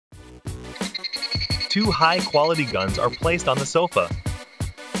Two high-quality guns are placed on the sofa.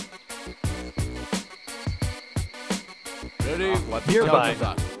 Nearby,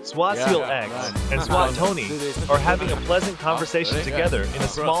 SWAT SEAL X and SWAT Tony are having a pleasant conversation together in a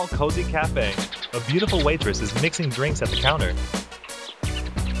small, cozy cafe. A beautiful waitress is mixing drinks at the counter.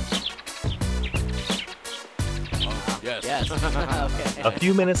 Yes. Okay. A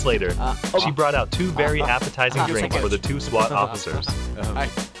few minutes later, she brought out two very appetizing drinks for the two SWAT officers. Hey,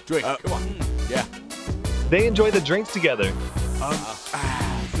 drink. Come on. Yeah. They enjoy the drinks together.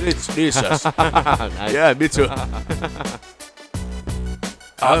 It's delicious. Yeah, me too.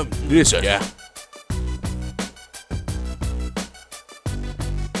 Delicious. Yeah.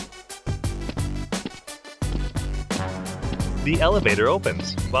 The elevator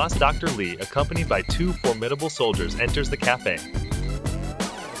opens. Boss Dr. Lee, accompanied by two formidable soldiers, enters the cafe.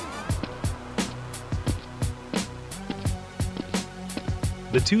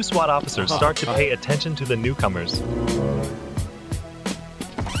 The two SWAT officers start to pay attention to the newcomers.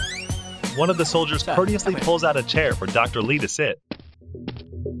 One of the soldiers courteously pulls out a chair for Dr. Lee to sit.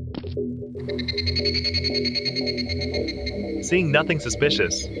 Seeing nothing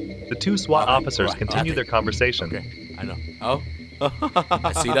suspicious, the two SWAT officers continue their conversation. Okay, I know. Oh?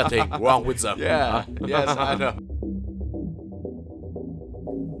 I see nothing wrong with them. Yeah, yes, I know.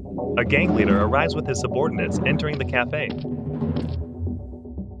 A gang leader arrives with his subordinates entering the cafe.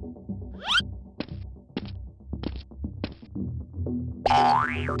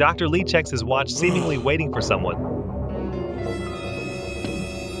 Dr. Lee checks his watch, seemingly waiting for someone.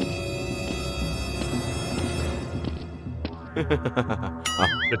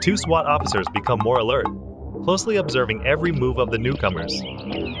 The two SWAT officers become more alert, closely observing every move of the newcomers.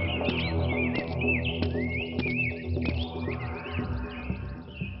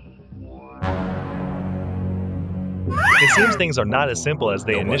 It seems things are not as simple as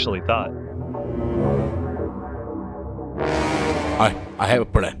they initially thought. I have a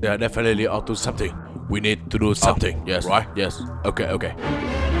plan. They are definitely up to something. We need to do something. Yes. Right? Yes. Okay.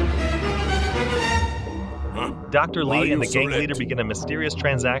 Dr. Lee and the gang leader begin a mysterious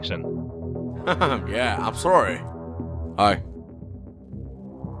transaction. Yeah, I'm sorry. Hi.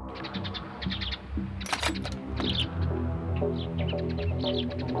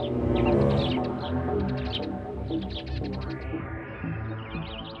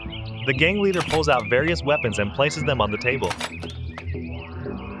 The gang leader pulls out various weapons and places them on the table.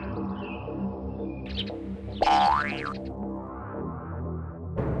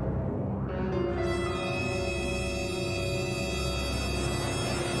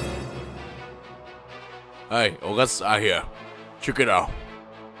 Hey, August are here. Check it out.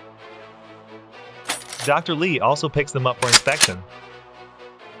 Dr. Lee also picks them up for inspection.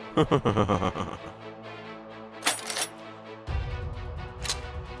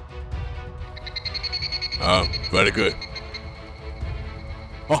 Very good.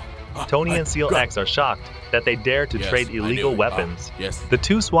 Tony and SEAL X are shocked that they dare to trade illegal weapons. Yes. The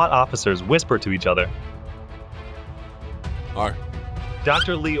two SWAT officers whisper to each other.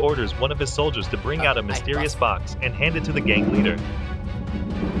 Dr. Lee orders one of his soldiers to bring out a mysterious box and hand it to the gang leader.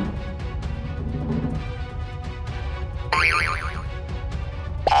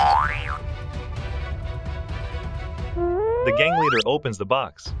 The gang leader opens the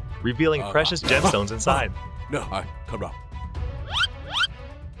box, revealing precious gemstones inside. No, come down.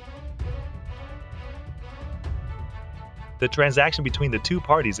 The transaction between the two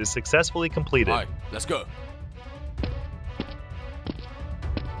parties is successfully completed. Let's go.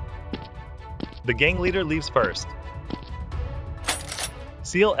 The gang leader leaves first.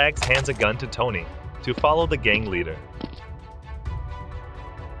 SEAL X hands a gun to Tony to follow the gang leader.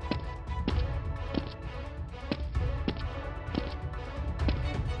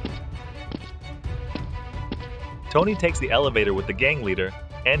 Tony takes the elevator with the gang leader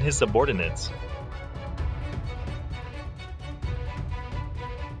and his subordinates.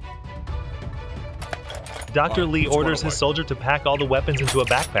 Dr. Lee orders his soldier to pack all the weapons into a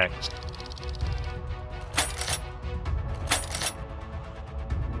backpack.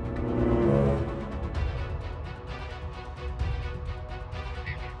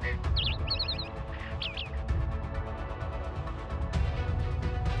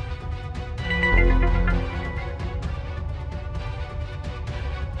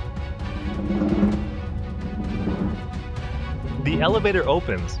 The elevator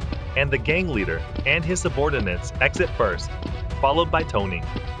opens, and the gang leader and his subordinates exit first, followed by Tony.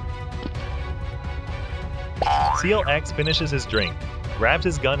 SEAL X finishes his drink, grabs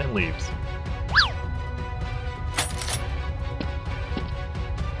his gun and leaves.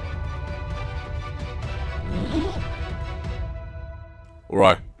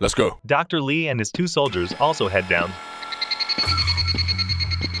 Alright, let's go. Dr. Lee and his 2 soldiers also head down.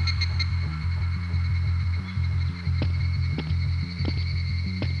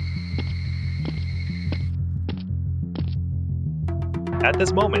 At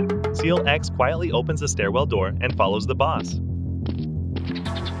this moment, SEAL X quietly opens the stairwell door and follows the boss.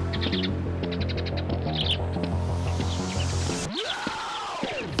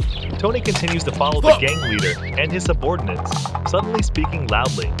 Tony continues to follow the gang leader and his subordinates, suddenly speaking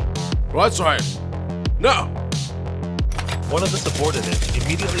loudly. Right side. No. One of the subordinates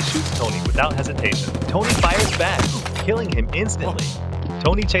immediately shoots Tony without hesitation. Tony fires back, killing him instantly.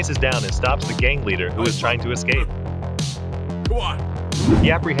 Tony chases down and stops the gang leader who is trying to escape. Come on. He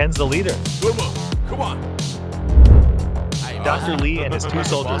apprehends the leader. Come on. Dr. Lee and his 2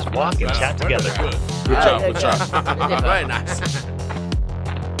 soldiers walk and chat together. Good job. Very nice.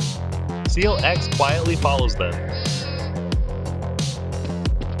 SEAL X quietly follows them.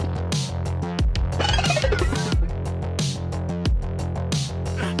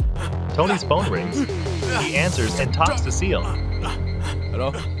 Tony's phone rings. He answers and talks to SEAL.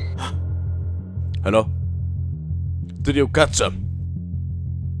 Hello? Hello? Did you catch them?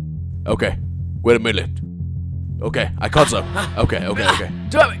 Okay, wait a minute. Okay, I caught some. Okay.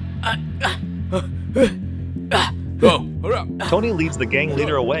 Go, hurry up. Tony leads the gang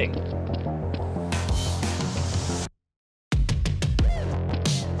leader away.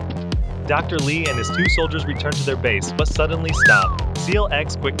 Dr. Lee and his 2 soldiers return to their base, but suddenly stop. SEAL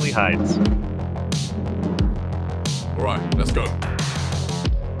X quickly hides. Alright, let's go.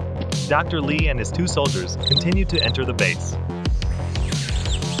 Dr. Lee and his 2 soldiers continue to enter the base.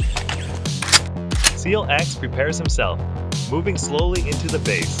 SEAL X prepares himself, moving slowly into the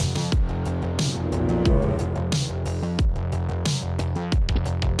base.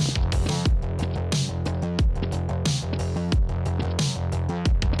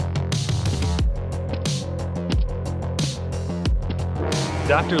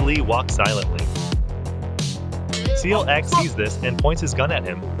 Dr. Lee walks silently. SEAL X sees this and points his gun at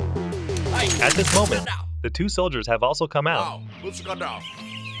him. At this moment, the 2 soldiers have also come out.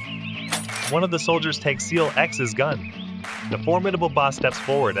 One of the soldiers takes SEAL X's gun. The formidable boss steps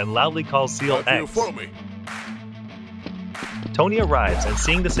forward and loudly calls SEAL X. Tony arrives and,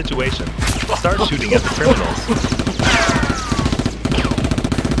 seeing the situation, starts shooting at the criminals.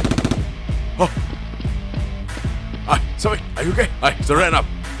 Sorry, are you okay? So ran up.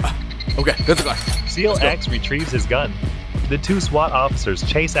 Okay, let's go. SEAL X retrieves his gun. The 2 SWAT officers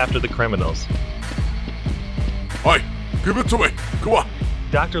chase after the criminals. Hey, give it to me. Come on.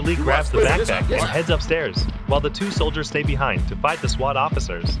 Dr. Lee grabs the backpack and heads upstairs, while the 2 soldiers stay behind to fight the SWAT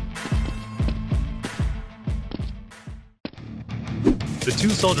officers. The 2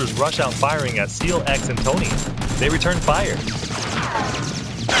 soldiers rush out firing at SEAL X and Tony. They return fire.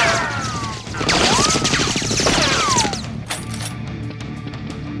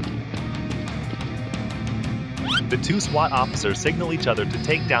 The 2 SWAT officers signal each other to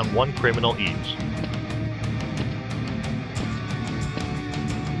take down 1 criminal each.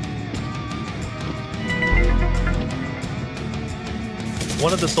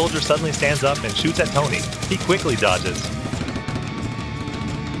 One of the soldiers suddenly stands up and shoots at Tony. He quickly dodges.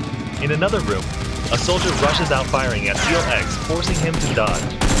 In another room, a soldier rushes out firing at SEAL X, forcing him to dodge.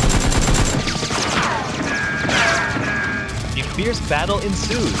 A fierce battle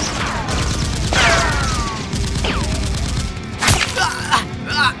ensues.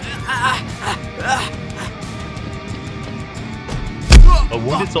 A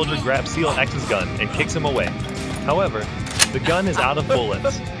wounded soldier grabs SEAL X's gun and kicks him away. However, the gun is out of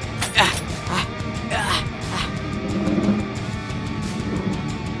bullets.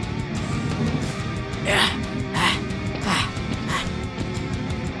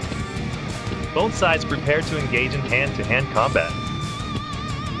 Both sides prepare to engage in hand-to-hand combat.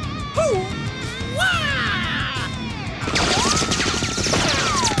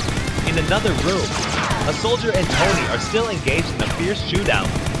 In another room, a soldier and Tony are still engaged in a fierce shootout.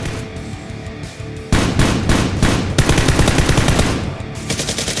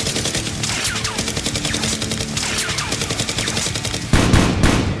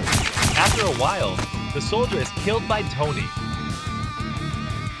 After a while, the soldier is killed by Tony.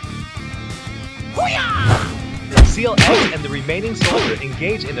 SEAL X and the remaining soldier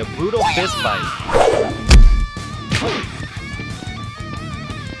engage in a brutal fist fight.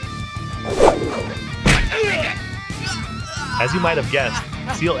 As you might have guessed,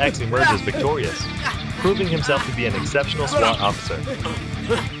 SEAL X emerges victorious, proving himself to be an exceptional SWAT officer.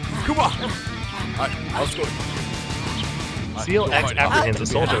 Come on! Let's go. SEAL X apprehends a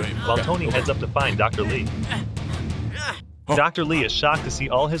soldier, while Tony heads up to find Dr. Lee. Dr. Lee is shocked to see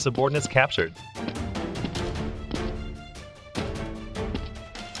all his subordinates captured.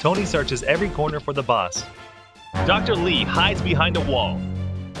 Tony searches every corner for the boss. Dr. Lee hides behind a wall,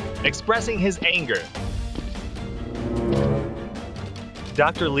 expressing his anger.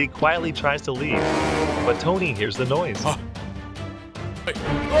 Dr. Lee quietly tries to leave, but Tony hears the noise.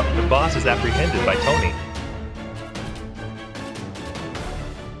 The boss is apprehended by Tony.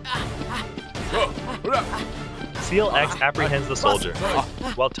 SEAL X apprehends the soldier,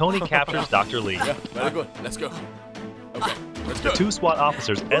 while Tony captures Dr. Lee. Very good. Let's go. Okay, let's go. The two SWAT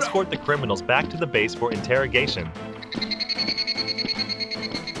officers escort the criminals back to the base for interrogation.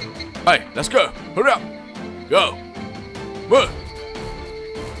 Hey, let's go. Hurry up. Go. Move.